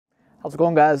How's it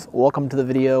going, guys? Welcome to the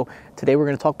video. Today we're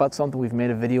going to talk about something we've made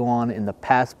a video on in the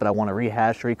past, but I want to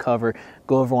rehash, recover,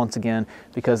 go over once again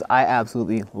because I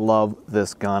absolutely love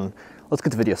this gun. Let's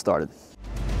get the video started.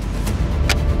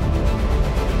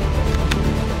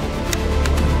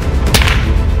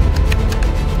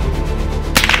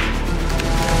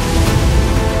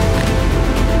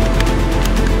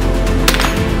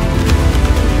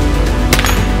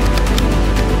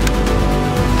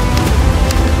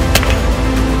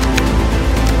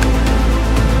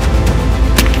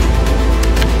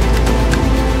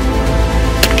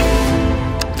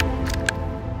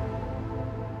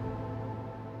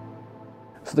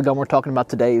 So the gun we're talking about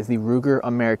today is the Ruger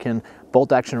American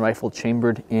bolt-action rifle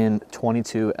chambered in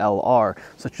 22 LR.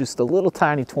 So it's just a little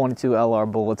tiny 22 LR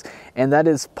bullets, and that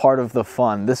is part of the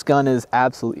fun. This gun is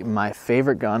absolutely my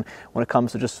favorite gun when it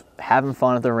comes to just having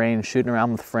fun at the range, shooting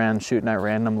around with friends, shooting at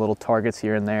random little targets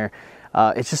here and there.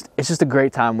 It's just a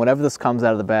great time. Whenever this comes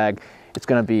out of the bag, it's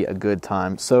going to be a good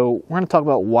time. So we're going to talk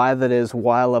about why that is,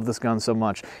 why I love this gun so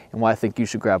much, and why I think you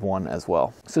should grab one as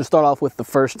well. So to start off with, the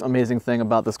first amazing thing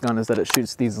about this gun is that it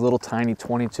shoots these little tiny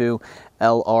 22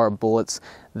 LR bullets.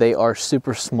 They are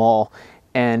super small,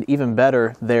 and even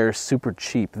better, they're super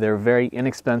cheap. They're very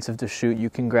inexpensive to shoot. You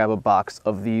can grab a box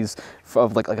of these,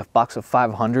 like a box of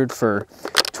 500 for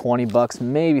 20 bucks,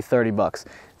 maybe 30 bucks.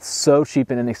 So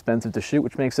cheap and inexpensive to shoot,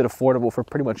 which makes it affordable for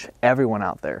pretty much everyone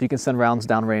out there. You can send rounds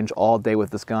downrange all day with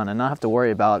this gun and not have to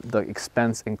worry about the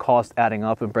expense and cost adding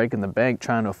up and breaking the bank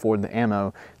trying to afford the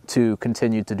ammo to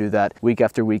continue to do that week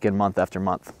after week and month after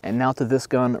month. And now to this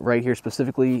gun right here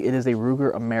specifically, it is a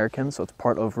Ruger American, so it's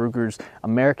part of Ruger's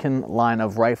American line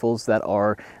of rifles that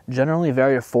are generally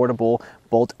very affordable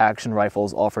bolt action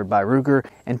rifles offered by Ruger,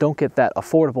 and don't get that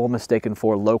affordable mistaken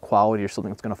for low quality or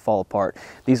something that's going to fall apart.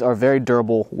 These are very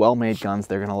durable, well-made guns.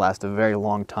 They're going to last a very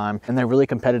long time, and they're really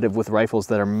competitive with rifles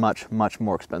that are much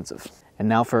more expensive. And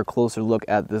now for a closer look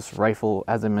at this rifle.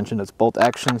 As I mentioned, it's bolt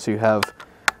action, so you have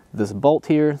this bolt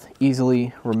here,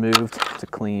 easily removed to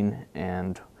clean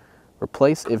and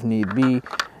replace if need be.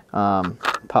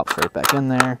 Pops right back in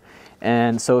there.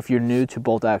 And so if you're new to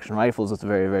bolt action rifles, it's a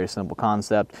very simple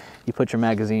concept. You put your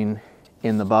magazine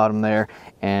in the bottom there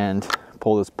and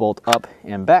pull this bolt up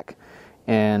and back,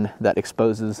 and that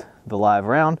exposes the live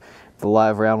round. The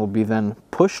live round will be then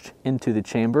pushed into the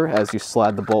chamber as you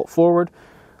slide the bolt forward,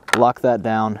 lock that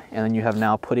down, and then you have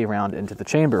now put a round into the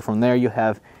chamber. From there you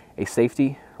have a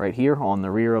safety right here on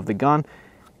the rear of the gun.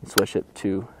 You switch it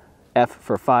to F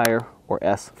for fire or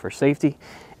S for safety,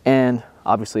 and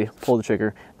obviously pull the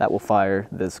trigger. That will fire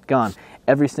this gun.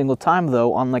 Every single time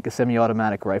though, unlike a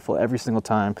semi-automatic rifle, every single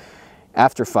time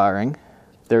after firing,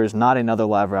 there is not another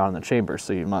live round in the chamber,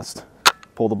 so you must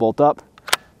pull the bolt up,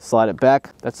 slide it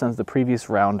back. That sends the previous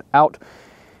round out.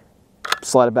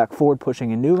 Slide it back forward,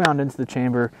 pushing a new round into the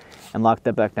chamber, and lock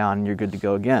that back down, and you're good to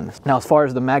go again. Now, as far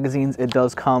as the magazines, it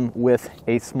does come with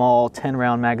a small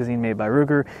 10-round magazine made by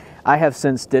Ruger. I have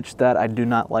since ditched that. I do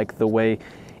not like the way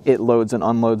it loads and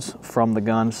unloads from the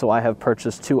gun, so I have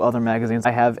purchased two other magazines.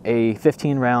 I have a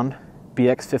 15-round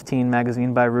BX-15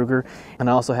 magazine by Ruger, and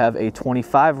I also have a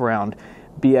 25-round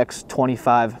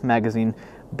BX-25 magazine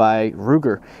by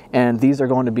Ruger, and these are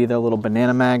going to be their little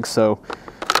banana mags. So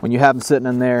when you have them sitting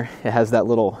in there, it has that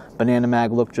little banana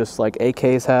mag look just like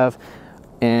AKs have.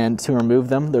 And to remove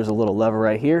them, there's a little lever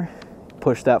right here.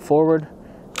 Push that forward,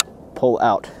 pull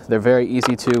out. They're very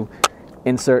easy to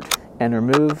insert and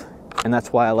remove, and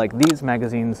that's why I like these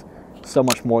magazines so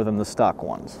much more than the stock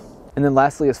ones. And then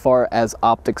lastly, as far as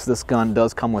optics, this gun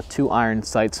does come with two iron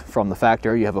sights from the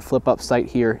factory. You have a flip-up sight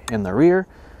here in the rear,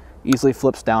 easily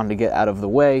flips down to get out of the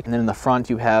way, and then in the front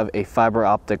you have a fiber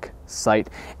optic sight,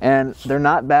 and they're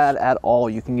not bad at all.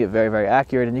 You can get very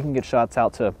accurate, and you can get shots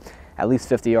out to at least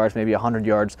 50 yards, maybe 100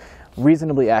 yards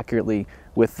reasonably accurately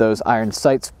with those iron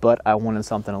sights. But I wanted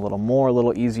something a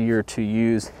little easier to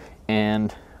use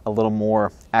and a little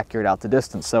more accurate out to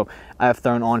distance. So I have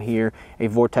thrown on here a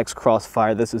Vortex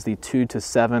Crossfire. This is the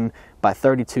 2-7 by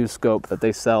 32 scope that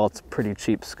they sell. It's a pretty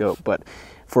cheap scope, but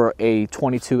for a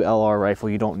 22 LR rifle,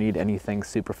 you don't need anything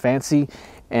super fancy,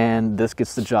 and this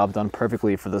gets the job done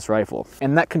perfectly for this rifle.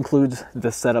 And that concludes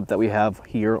the setup that we have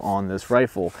here on this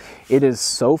rifle. It is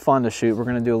so fun to shoot. We're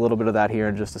gonna do a little bit of that here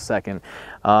in just a second.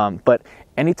 But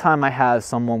anytime I have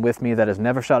someone with me that has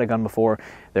never shot a gun before,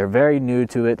 they're very new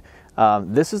to it,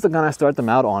 this is the gun I start them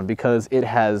out on because it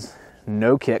has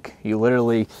no kick. You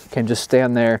literally can just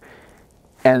stand there,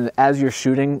 and as you're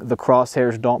shooting, the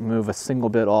crosshairs don't move a single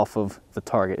bit off of the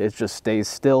target. It just stays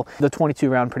still. The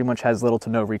 22 round pretty much has little to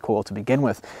no recoil to begin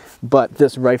with, but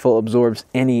this rifle absorbs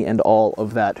any and all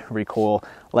of that recoil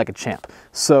like a champ.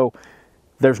 So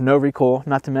There's no recoil,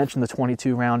 not to mention the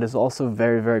 22 round is also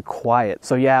very, very quiet.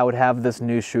 So yeah, I would have this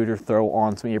new shooter throw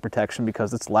on some ear protection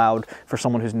because it's loud for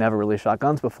someone who's never really shot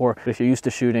guns before. But if you're used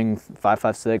to shooting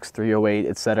 5.56, 308,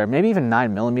 etc., maybe even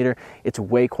 9mm, it's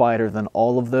way quieter than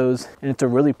all of those. And it's a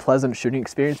really pleasant shooting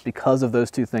experience because of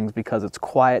those two things, because it's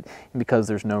quiet and because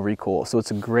there's no recoil. So it's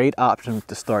a great option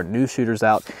to start new shooters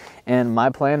out. And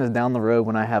my plan is down the road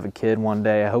when I have a kid one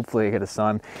day, hopefully I get a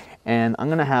son, and I'm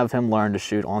gonna have him learn to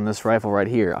shoot on this rifle right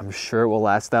here. I'm sure it will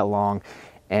last that long,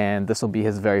 and this will be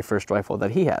his very first rifle that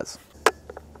he has.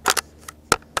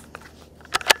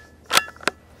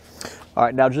 All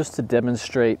right, now just to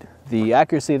demonstrate the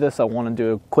accuracy of this, I wanna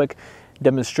do a quick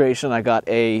demonstration. I got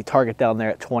a target down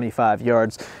there at 25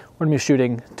 yards. We're gonna be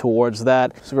shooting towards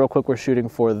that. So real quick, we're shooting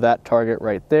for that target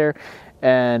right there,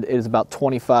 and it is about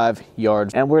 25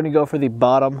 yards. And we're gonna go for the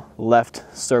bottom left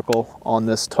circle on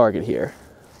this target here.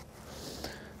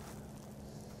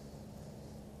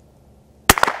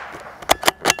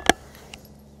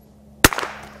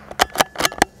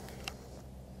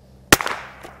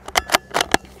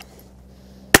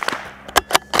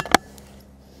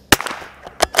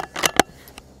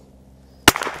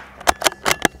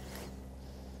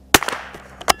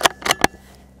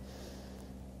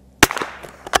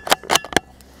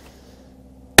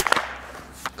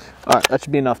 All right, that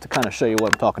should be enough to kind of show you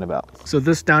what I'm talking about. So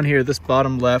this down here, this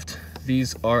bottom left,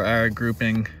 these are our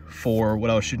grouping for what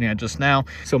I was shooting at just now.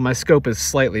 So my scope is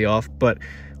slightly off, but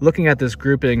looking at this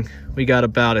grouping, we got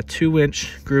about a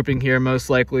 2-inch grouping here, most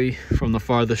likely from the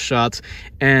farthest shots.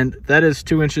 And that is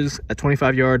 2 inches at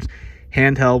 25 yards.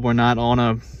 Handheld, we're not on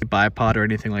a bipod or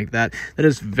anything like that. That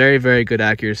is very, very good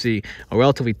accuracy, a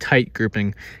relatively tight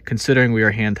grouping considering we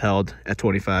are handheld at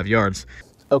 25 yards.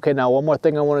 Okay, now one more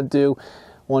thing I want to do.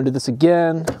 I want to do this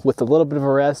again with a little bit of a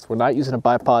rest. We're not using a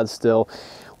bipod still.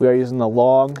 We are using the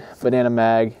long banana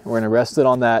mag. We're going to rest it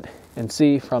on that and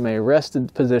see from a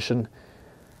rested position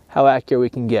how accurate we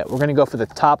can get. We're going to go for the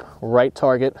top right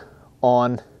target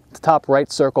on the top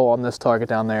right circle on this target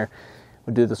down there.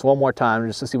 We'll do this one more time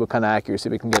just to see what kind of accuracy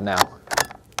we can get now.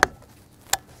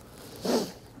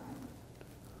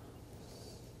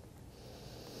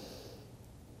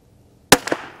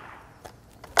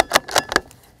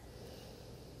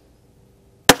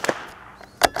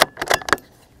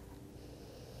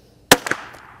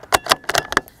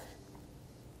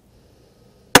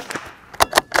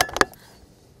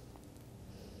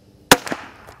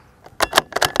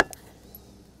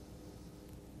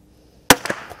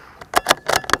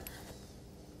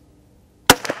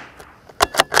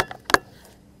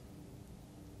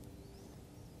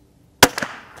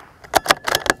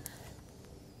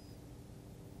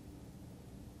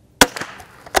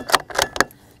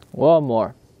 One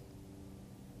more.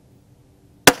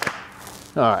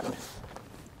 All right.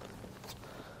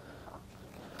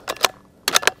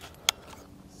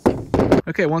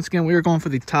 Okay, once again, we were going for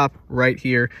the top right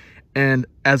here, and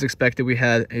as expected, we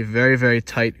had a very, very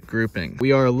tight grouping.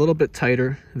 We are a little bit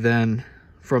tighter than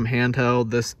from handheld.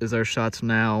 This is our shots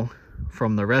now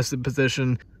from the rested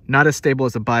position. Not as stable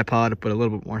as a bipod, but a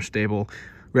little bit more stable,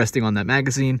 resting on that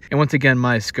magazine. And once again,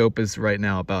 my scope is right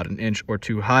now about 1 inch or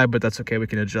 2 high, but that's okay. We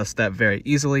can adjust that very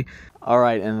easily. All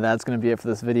right, and that's gonna be it for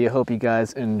this video. Hope you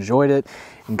guys enjoyed it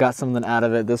and got something out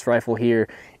of it. This rifle here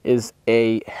is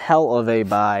a hell of a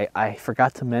buy. I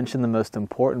forgot to mention the most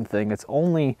important thing. It's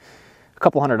only a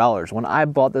couple $100. When I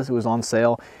bought this, it was on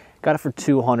sale. Got it for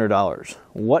 $200.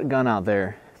 What gun out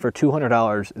there for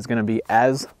 $200 is gonna be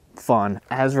as fun,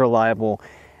 as reliable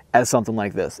as something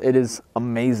like this? It is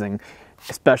amazing,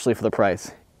 especially for the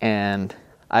price, and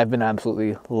I've been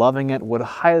absolutely loving it. Would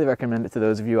highly recommend it to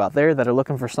those of you out there that are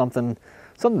looking for something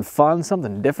fun,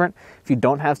 something different. If you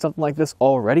don't have something like this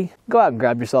already, go out and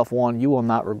grab yourself one. You will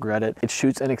not regret it. It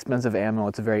shoots inexpensive ammo.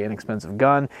 It's a very inexpensive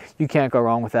gun. You can't go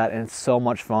wrong with that, and it's so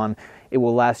much fun. It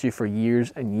will last you for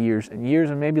years and years and years,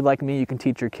 and maybe like me, you can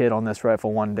teach your kid on this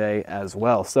rifle one day as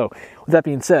well. So with that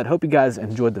being said, hope you guys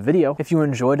enjoyed the video. If you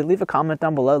enjoyed it, leave a comment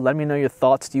down below. Let me know your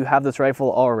thoughts. Do you have this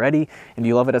rifle already, and do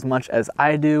you love it as much as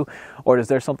I do? Or is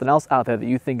there something else out there that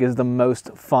you think is the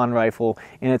most fun rifle,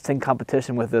 and it's in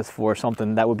competition with this for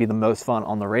something that would be the most fun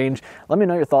on the range? Let me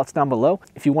know your thoughts down below.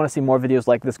 If you want to see more videos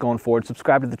like this going forward,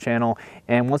 subscribe to the channel,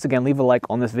 and once again, leave a like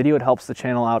on this video. It helps the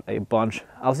channel out a bunch.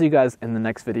 I'll see you guys in the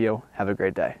next video. Have a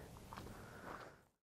great day.